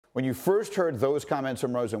When you first heard those comments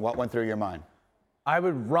from Rosen, what went through your mind? I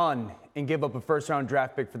would run and give up a first-round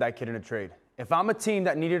draft pick for that kid in a trade. If I'm a team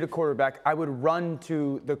that needed a quarterback, I would run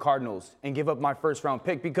to the Cardinals and give up my first-round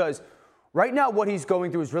pick, because right now what he's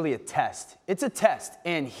going through is really a test. It's a test,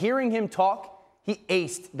 and hearing him talk, he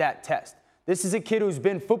aced that test. This is a kid who's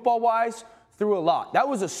been, football-wise, through a lot. That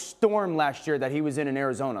was a storm last year that he was in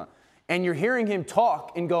Arizona. And you're hearing him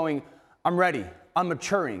talk and going, I'm ready, I'm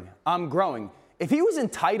maturing, I'm growing. If he was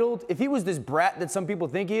entitled, if he was this brat that some people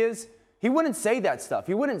think he is, he wouldn't say that stuff.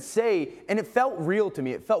 He wouldn't say, and it felt real to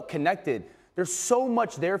me. It felt connected. There's so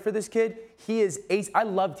much there for this kid. He is ace. I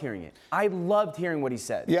loved hearing it. I loved hearing what he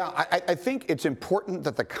said. Yeah, I think it's important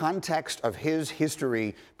that the context of his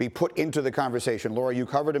history be put into the conversation. Laura, you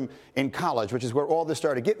covered him in college, which is where all this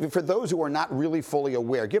started. For those who are not really fully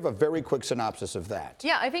aware, give a very quick synopsis of that.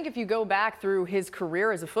 Yeah, I think if you go back through his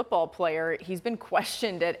career as a football player, he's been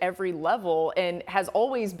questioned at every level and has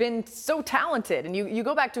always been so talented. And you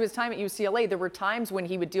go back to his time at UCLA, there were times when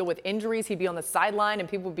he would deal with injuries. He'd be on the sideline and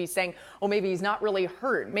people would be saying, oh, maybe he's not really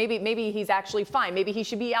hurt. Maybe he's actually fine. Maybe he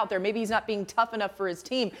should be out there. Maybe he's not being tough enough for his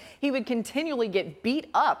team. He would continually get beat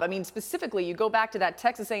up. I mean, specifically, you go back to that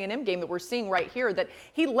Texas A&M game that we're seeing right here, that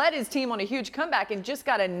he led his team on a huge comeback and just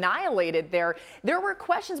got annihilated there. There were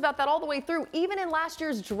questions about that all the way through, even in last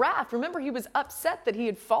year's draft. Remember, he was upset that he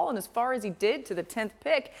had fallen as far as he did to the 10th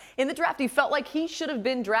pick in the draft. He felt like he should have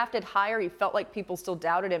been drafted higher. He felt like people still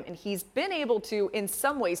doubted him, and he's been able to, in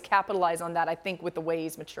some ways, capitalize on that, I think, with the way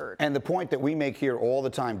he's matured. And the point that we make here all the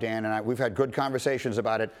time, Dan and I, we've had good conversations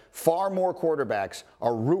about it. Far more quarterbacks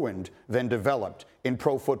are ruined than developed in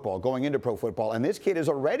pro football, going into pro football. And this kid is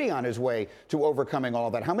already on his way to overcoming all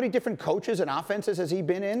of that. How many different coaches and offenses has he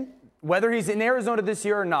been in? Whether he's in Arizona this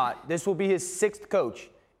year or not, this will be his 6th coach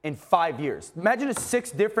in 5 years. Imagine a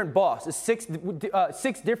 6 different boss, six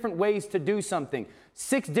different ways to do something,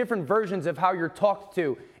 6 different versions of how you're talked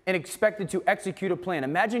to and expected to execute a plan.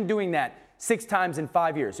 Imagine doing that 6 times in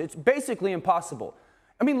 5 years. It's basically impossible.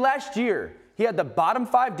 I mean, last year, he had the bottom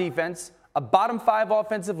 5 defense, a bottom 5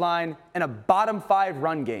 offensive line, and a bottom 5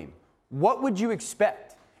 run game. What would you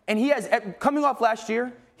expect? And he has, coming off last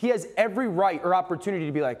year, he has every right or opportunity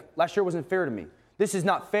to be like, last year wasn't fair to me. This is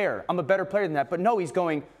not fair. I'm a better player than that. But no, he's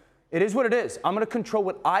going, it is what it is. I'm going to control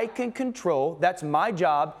what I can control. That's my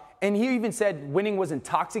job. And he even said winning was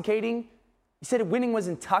intoxicating. He said winning was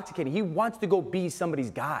intoxicating. He wants to go be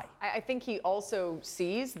somebody's guy. I think he also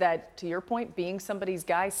sees that, to your point, being somebody's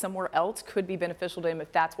guy somewhere else could be beneficial to him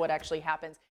if that's what actually happens.